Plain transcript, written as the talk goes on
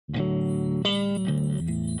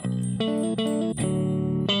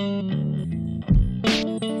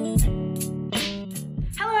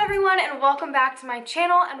welcome back to my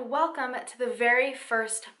channel, and welcome to the very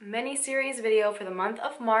first mini-series video for the month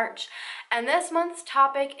of March. And this month's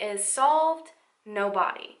topic is Solved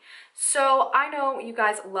Nobody. So I know you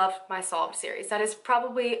guys love my Solved series. That is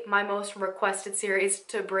probably my most requested series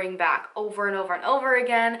to bring back over and over and over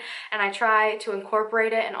again, and I try to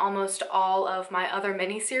incorporate it in almost all of my other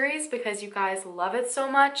mini-series because you guys love it so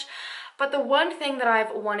much. But the one thing that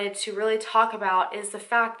I've wanted to really talk about is the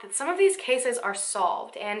fact that some of these cases are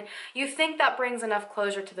solved, and you think that brings enough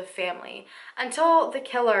closure to the family until the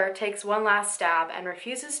killer takes one last stab and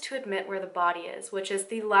refuses to admit where the body is, which is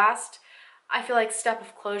the last, I feel like, step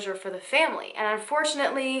of closure for the family. And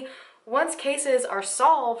unfortunately, once cases are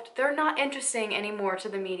solved, they're not interesting anymore to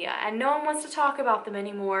the media, and no one wants to talk about them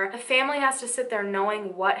anymore. The family has to sit there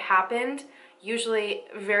knowing what happened, usually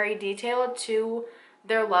very detailed, to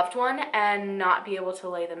their loved one, and not be able to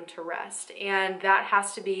lay them to rest. And that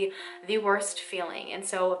has to be the worst feeling. And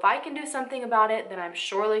so if I can do something about it, then I'm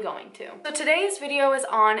surely going to. So today's video is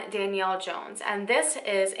on Danielle Jones, and this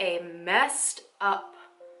is a messed up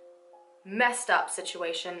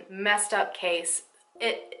situation, messed up case.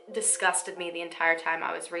 It disgusted me the entire time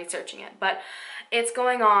I was researching it, but it's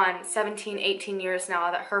going on 17, 18 years now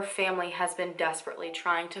that her family has been desperately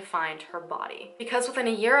trying to find her body. Because within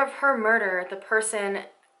a year of her murder, the person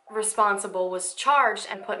responsible was charged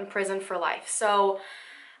and put in prison for life. So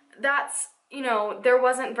that's, you know, there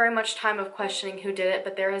wasn't very much time of questioning who did it,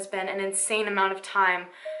 but there has been an insane amount of time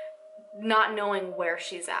not knowing where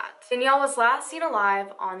she's at. Danielle was last seen alive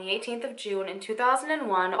on the 18th of June in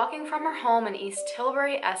 2001, walking from her home in East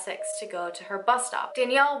Tilbury, Essex, to go to her bus stop.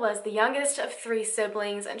 Danielle was the youngest of 3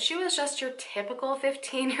 siblings, and she was just your typical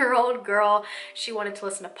 15-year-old girl. She wanted to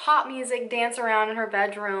listen to pop music, dance around in her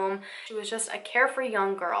bedroom. She was just a carefree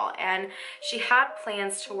young girl, and she had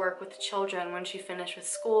plans to work with children when she finished with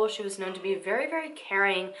school. She was known to be very, very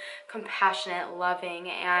caring, compassionate, loving,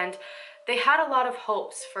 and they had a lot of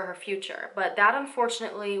hopes for her future, but that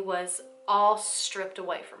unfortunately was all stripped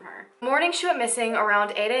away from her. The morning she went missing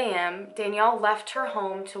around 8 a.m., Danielle left her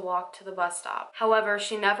home to walk to the bus stop. However,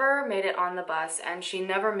 she never made it on the bus, and she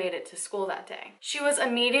never made it to school that day. She was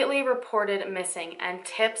immediately reported missing, and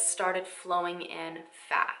tips started flowing in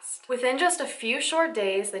fast. Within just a few short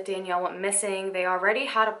days that Danielle went missing, they already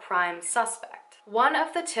had a prime suspect. One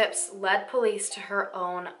of the tips led police to her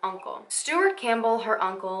own uncle. Stuart Campbell, her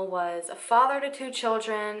uncle, was a father to 2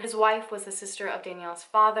 children. His wife was the sister of Danielle's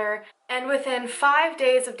father. And within 5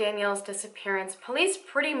 days of Danielle's disappearance, police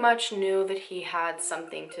pretty much knew that he had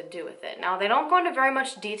something to do with it. Now, they don't go into very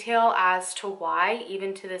much detail as to why,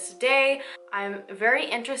 even to this day. I'm very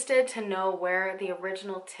interested to know where the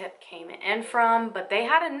original tip came in from, but they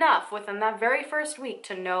had enough within that very first week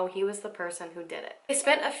to know he was the person who did it. They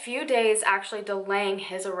spent a few days actually delaying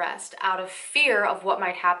his arrest out of fear of what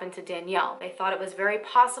might happen to Danielle. They thought it was very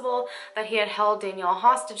possible that he had held Danielle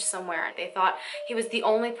hostage somewhere. They thought he was the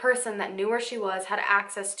only person that knew where she was, had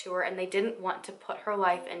access to her, and they didn't want to put her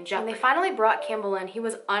life in jeopardy. When they finally brought Campbell in, he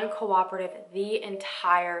was uncooperative the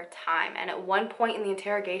entire time, and at one point in the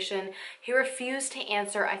interrogation, he refused to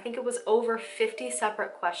answer, I think it was over 50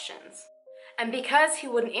 separate questions. And because he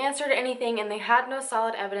wouldn't answer to anything and they had no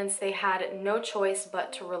solid evidence, they had no choice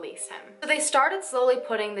but to release him. So they started slowly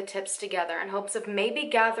putting the tips together in hopes of maybe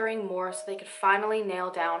gathering more so they could finally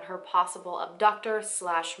nail down her possible abductor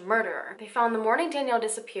slash murderer. They found the morning Danielle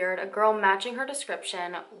disappeared, a girl matching her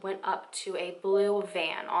description went up to a blue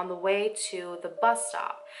van on the way to the bus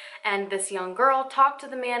stop. And this young girl talked to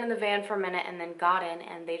the man in the van for a minute and then got in,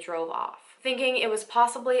 and they drove off. Thinking it was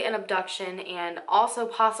possibly an abduction and also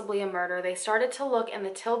possibly a murder, they started to look in the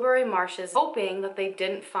Tilbury marshes, hoping that they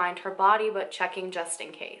didn't find her body, but checking just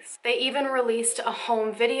in case. They even released a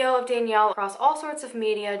home video of Danielle across all sorts of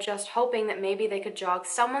media, just hoping that maybe they could jog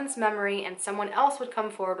someone's memory and someone else would come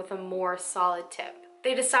forward with a more solid tip.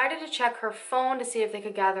 They decided to check her phone to see if they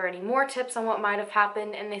could gather any more tips on what might have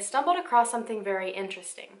happened, and they stumbled across something very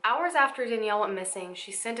interesting. Hours after Danielle went missing,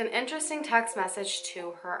 she sent an interesting text message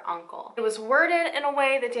to her uncle. It was worded in a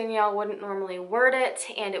way that Danielle wouldn't normally word it,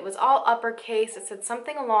 and it was all uppercase. It said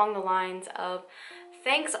something along the lines of,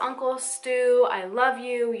 "Thanks, Uncle Stu, I love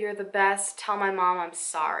you, you're the best, tell my mom I'm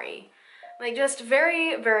sorry." Like, just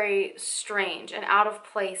very, very strange and out of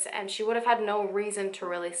place, and she would have had no reason to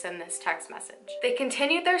really send this text message. They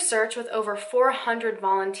continued their search with over 400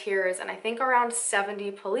 volunteers and I think around 70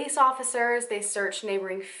 police officers. They searched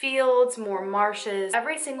neighboring fields, more marshes.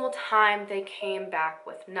 Every single time they came back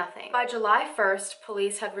with nothing. By July 1st,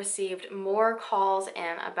 police had received more calls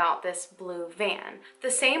in about this blue van. The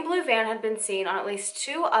same blue van had been seen on at least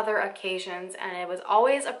 2 other occasions, and it was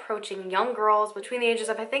always approaching young girls between the ages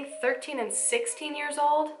of, I think, 13 and 16 years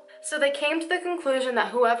old. So they came to the conclusion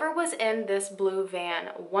that whoever was in this blue van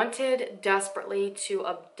wanted desperately to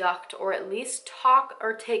abduct or at least talk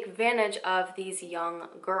or take advantage of these young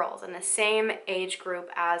girls in the same age group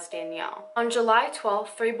as Danielle. On July 12th,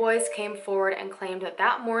 3 boys came forward and claimed that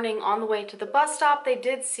that morning on the way to the bus stop, they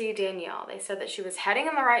did see Danielle. They said that she was heading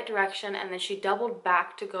in the right direction and then she doubled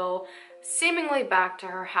back to go seemingly back to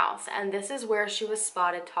her house, and this is where she was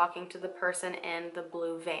spotted talking to the person in the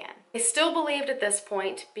blue van. They still believed at this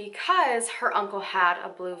point, because her uncle had a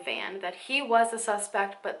blue van, that he was the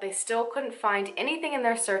suspect, but they still couldn't find anything in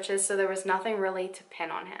their searches, so there was nothing really to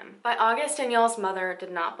pin on him. By August, Danielle's mother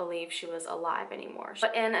did not believe she was alive anymore,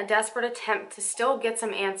 but in a desperate attempt to still get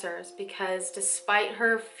some answers, because despite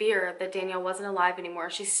her fear that Danielle wasn't alive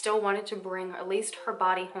anymore, she still wanted to bring at least her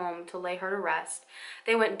body home to lay her to rest.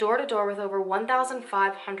 They went door to door with over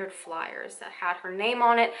 1,500 flyers that had her name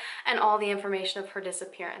on it and all the information of her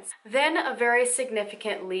disappearance. Then a very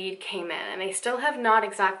significant lead came in, and they still have not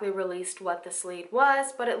exactly released what this lead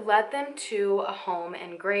was, but it led them to a home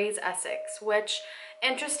in Grays, Essex, which,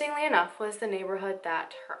 interestingly enough, was the neighborhood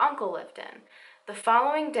that her uncle lived in. The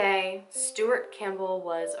following day, Stuart Campbell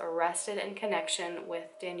was arrested in connection with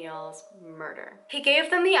Danielle's murder. He gave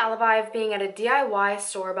them the alibi of being at a DIY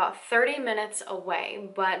store about 30 minutes away,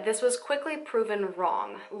 but this was quickly proven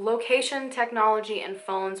wrong. Location technology and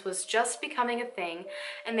phones was just becoming a thing,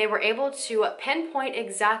 and they were able to pinpoint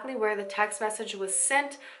exactly where the text message was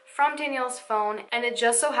sent from Danielle's phone, and it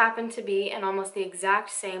just so happened to be in almost the exact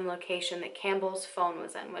same location that Campbell's phone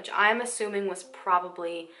was in, which I'm assuming was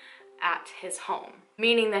probably at his home,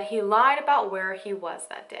 meaning that he lied about where he was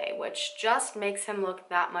that day, which just makes him look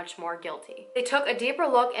that much more guilty. They took a deeper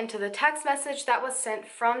look into the text message that was sent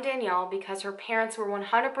from Danielle, because her parents were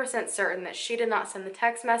 100% certain that she did not send the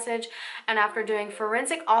text message, and after doing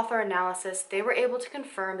forensic author analysis, they were able to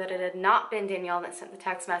confirm that it had not been Danielle that sent the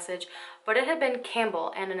text message, but it had been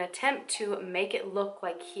Campbell, in an attempt to make it look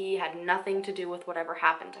like he had nothing to do with whatever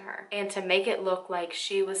happened to her, and to make it look like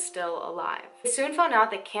she was still alive. They soon found out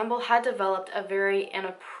that Campbell had developed a very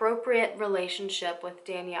inappropriate relationship with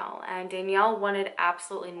Danielle, and Danielle wanted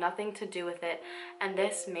absolutely nothing to do with it, and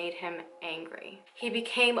this made him angry. He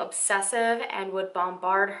became obsessive and would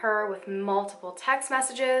bombard her with multiple text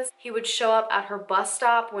messages. He would show up at her bus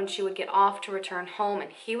stop when she would get off to return home,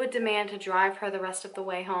 and he would demand to drive her the rest of the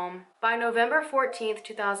way home. By November 14th,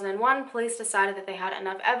 2001, police decided that they had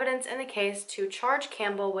enough evidence in the case to charge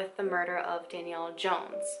Campbell with the murder of Danielle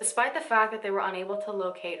Jones, despite the fact that they were unable to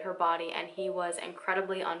locate her body and he was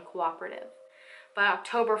incredibly uncooperative. By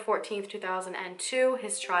October 14th, 2002,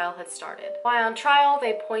 his trial had started. While on trial,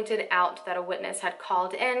 they pointed out that a witness had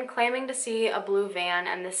called in claiming to see a blue van,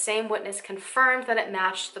 and the same witness confirmed that it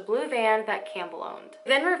matched the blue van that Campbell owned.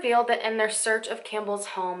 They then revealed that in their search of Campbell's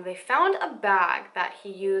home, they found a bag that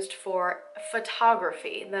he used for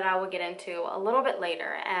photography that I will get into a little bit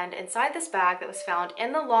later, and inside this bag that was found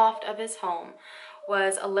in the loft of his home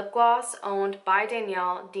was a lip gloss owned by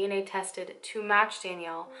Danielle, DNA tested to match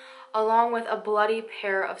Danielle, along with a bloody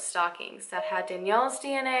pair of stockings that had Danielle's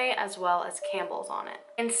DNA as well as Campbell's on it.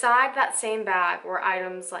 Inside that same bag were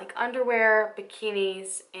items like underwear,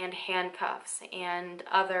 bikinis, and handcuffs, and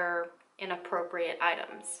other inappropriate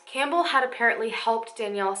items. Campbell had apparently helped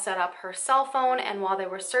Danielle set up her cell phone, and while they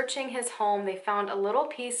were searching his home, they found a little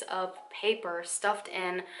piece of paper stuffed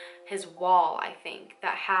in his wall, I think,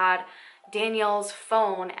 that had Danielle's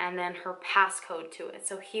phone and then her passcode to it,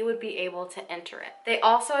 so he would be able to enter it. They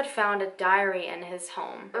also had found a diary in his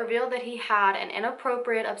home. It revealed that he had an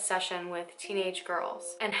inappropriate obsession with teenage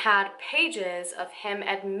girls and had pages of him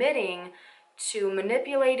admitting to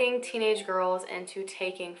manipulating teenage girls into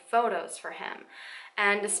taking photos for him.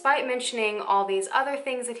 And despite mentioning all these other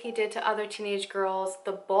things that he did to other teenage girls,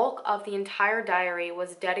 the bulk of the entire diary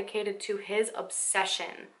was dedicated to his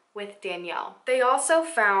obsession with Danielle. They also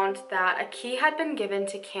found that a key had been given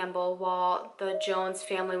to Campbell while the Jones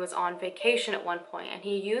family was on vacation at one point, and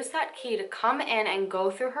he used that key to come in and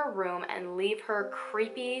go through her room and leave her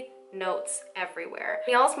creepy notes everywhere.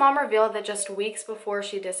 Danielle's mom revealed that just weeks before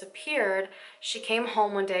she disappeared, she came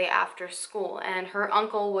home one day after school, and her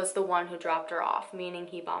uncle was the one who dropped her off, meaning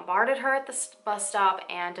he bombarded her at the bus stop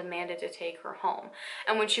and demanded to take her home.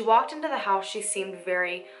 And when she walked into the house, she seemed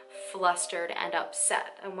very flustered and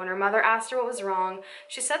upset. And when her mother asked her what was wrong,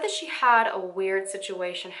 she said that she had a weird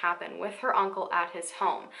situation happen with her uncle at his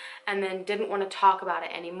home and then didn't want to talk about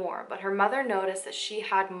it anymore. But her mother noticed that she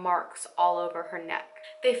had marks all over her neck.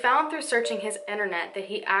 They found through searching his internet that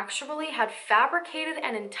he actually had fabricated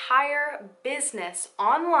an entire business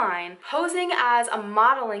online, posing as a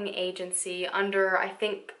modeling agency under, I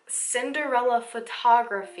think, Cinderella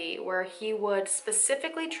Photography, where he would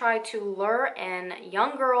specifically try to lure in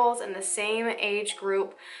young girls in the same age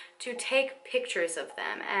group to take pictures of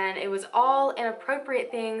them. And it was all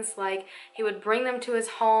inappropriate things, like he would bring them to his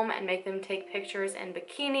home and make them take pictures in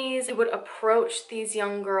bikinis. He would approach these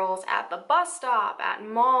young girls at the bus stop, at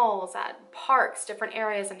malls, at parks, different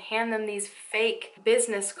areas, and hand them these fake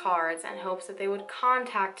business cards in hopes that they would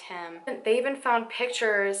contact him. And they even found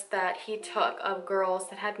pictures that he took of girls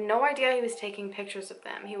that had no idea he was taking pictures of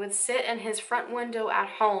them. He would sit in his front window at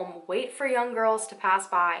home, wait for young girls to pass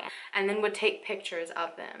by, and then would take pictures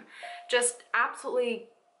of them. Just absolutely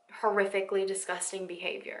horrifically disgusting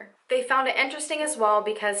behavior. They found it interesting as well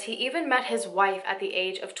because he even met his wife at the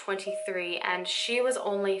age of 23, and she was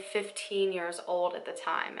only 15 years old at the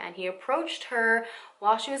time, and he approached her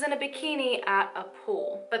while she was in a bikini at a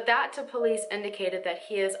pool. But that to police indicated that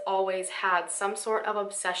he has always had some sort of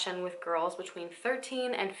obsession with girls between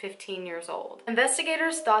 13 and 15 years old.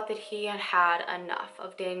 Investigators thought that he had had enough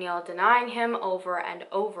of Danielle denying him over and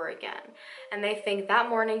over again, and they think that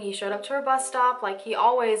morning he showed up to her bus stop like he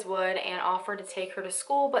always would and offered to take her to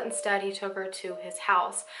school, but instead he took her to his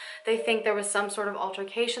house. They think there was some sort of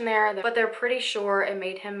altercation there, but they're pretty sure it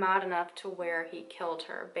made him mad enough to where he killed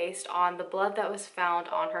her based on the blood that was found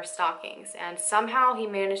on her stockings, and somehow he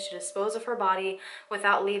managed to dispose of her body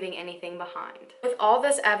without leaving anything behind. With all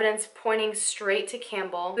this evidence pointing straight to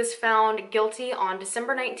Campbell, he was found guilty on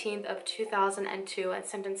December 19th of 2002 and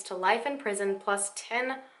sentenced to life in prison plus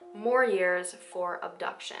 10 more years for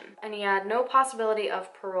abduction. And he had no possibility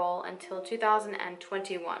of parole until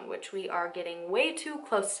 2021, which we are getting way too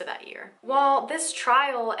close to that year. While this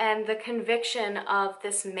trial and the conviction of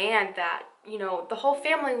this man that, you know, the whole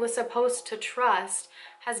family was supposed to trust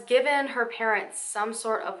has given her parents some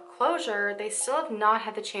sort of closure, they still have not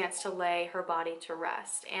had the chance to lay her body to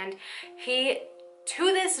rest. And he, to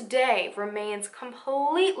this day, remains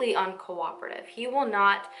completely uncooperative. He will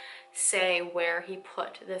not say where he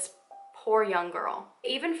put this poor young girl.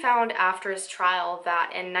 Even found after his trial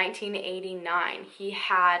that in 1989 he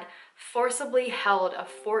had forcibly held a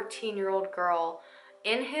 14-year-old girl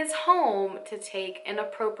in his home to take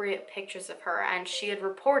inappropriate pictures of her, and she had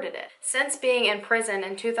reported it. Since being in prison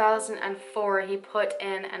in 2004, he put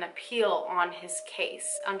in an appeal on his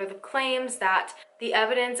case under the claims that the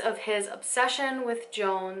evidence of his obsession with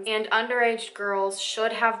Jones and underage girls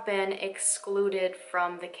should have been excluded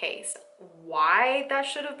from the case. Why that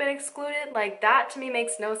should have been excluded? Like, that to me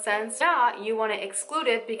makes no sense. Yeah, you want to exclude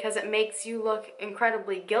it because it makes you look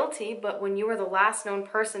incredibly guilty, but when you were the last known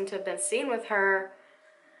person to have been seen with her,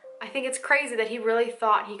 I think it's crazy that he really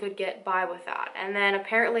thought he could get by with that. And then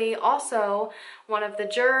apparently also one of the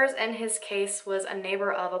jurors in his case was a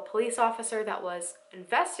neighbor of a police officer that was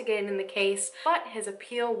investigating the case, but his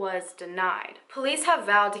appeal was denied. Police have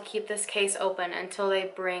vowed to keep this case open until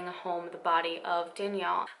they bring home the body of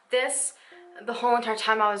Danielle. The whole entire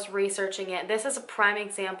time I was researching it, this is a prime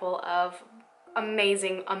example of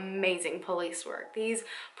amazing police work. These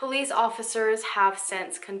police officers have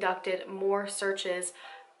since conducted more searches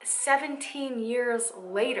 17 years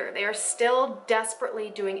later. They are still desperately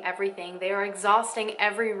doing everything. They are exhausting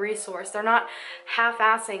every resource. They're not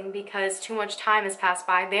half-assing because too much time has passed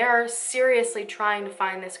by. They are seriously trying to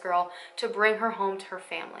find this girl to bring her home to her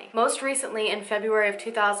family. Most recently, in February of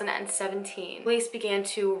 2017, police began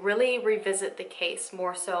to really revisit the case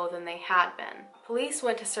more so than they had been. Police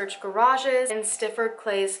went to search garages in Stifford,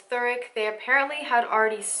 Clays, Thurrock. They apparently had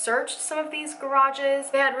already searched some of these garages.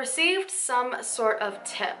 They had received some sort of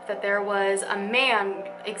tip that there was a man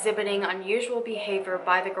exhibiting unusual behavior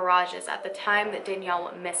by the garages at the time that Danielle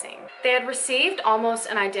went missing. They had received almost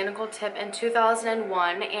an identical tip in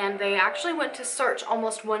 2001, and they actually went to search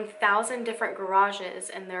almost 1,000 different garages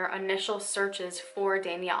in their initial searches for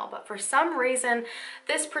Danielle. But for some reason,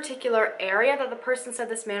 this particular area that the person said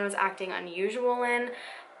this man was acting unusual in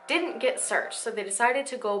didn't get searched, so they decided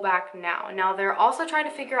to go back now. Now they're also trying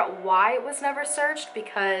to figure out why it was never searched,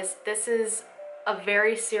 because this is a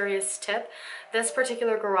very serious tip. This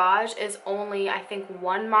particular garage is only, I think,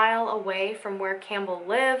 1 mile away from where Campbell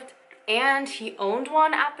lived. and he owned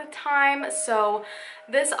one at the time. So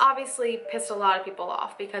this obviously pissed a lot of people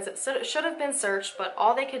off because it should have been searched, but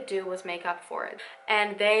all they could do was make up for it.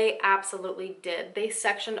 And they absolutely did. They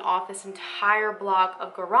sectioned off this entire block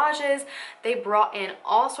of garages. They brought in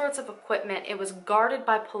all sorts of equipment. It was guarded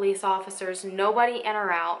by police officers, nobody in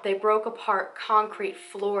or out. They broke apart concrete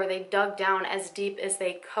floor. They dug down as deep as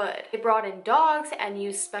they could. They brought in dogs and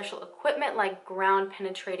used special equipment like ground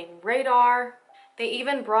penetrating radar. They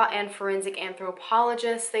even brought in forensic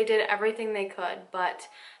anthropologists. They did everything they could, but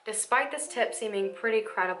despite this tip seeming pretty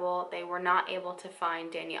credible, they were not able to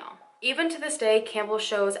find Danielle. Even to this day, Campbell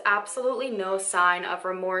shows absolutely no sign of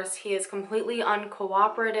remorse. He is completely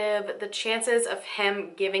uncooperative. The chances of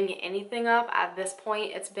him giving anything up at this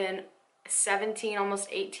point, it's been 17, almost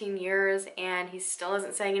 18 years, and he still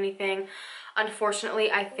isn't saying anything,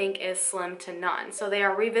 unfortunately, I think is slim to none. So they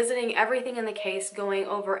are revisiting everything in the case, going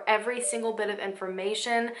over every single bit of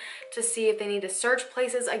information to see if they need to search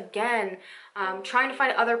places again, trying to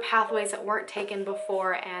find other pathways that weren't taken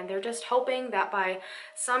before, and they're just hoping that by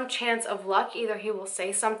some chance of luck, either he will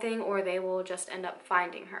say something or they will just end up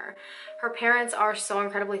finding her. Her parents are so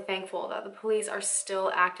incredibly thankful that the police are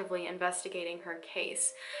still actively investigating her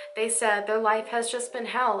case. They said their life has just been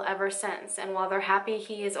hell ever since, and while they're happy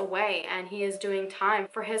he is away and he is doing time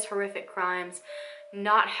for his horrific crimes,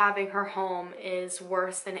 not having her home is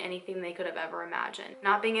worse than anything they could have ever imagined.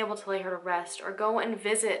 Not being able to lay her to rest or go and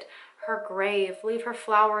visit her grave, leave her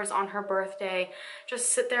flowers on her birthday, just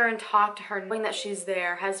sit there and talk to her, knowing that she's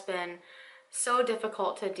there, has been so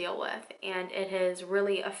difficult to deal with, and it has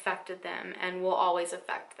really affected them and will always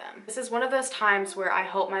affect them. This is one of those times where I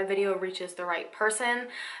hope my video reaches the right person,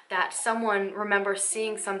 that someone remembers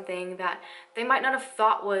seeing something that they might not have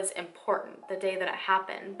thought was important the day that it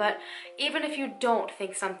happened. But even if you don't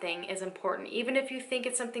think something is important, even if you think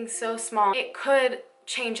it's something so small, it could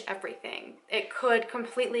change everything. It could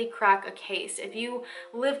completely crack a case. If you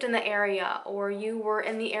lived in the area or you were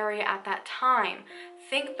in the area at that time,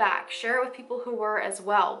 think back, share it with people who were as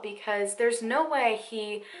well, because there's no way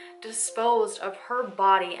he disposed of her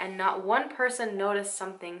body and not one person noticed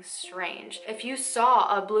something strange. If you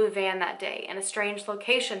saw a blue van that day in a strange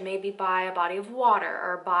location, maybe by a body of water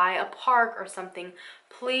or by a park or something,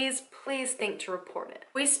 please think to report it.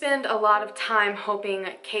 We spend a lot of time hoping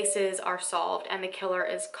cases are solved and the killer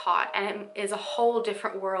is caught, and it is a whole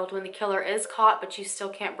different world when the killer is caught but you still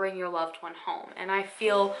can't bring your loved one home, and I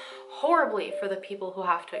feel horribly for the people who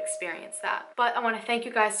have to experience that. But I want to thank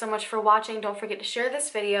you guys so much for watching. Don't forget to share this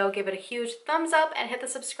video, give it a huge thumbs up, and hit the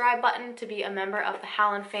subscribe button to be a member of the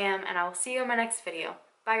Howlin' fam, and I will see you in my next video.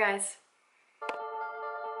 Bye guys.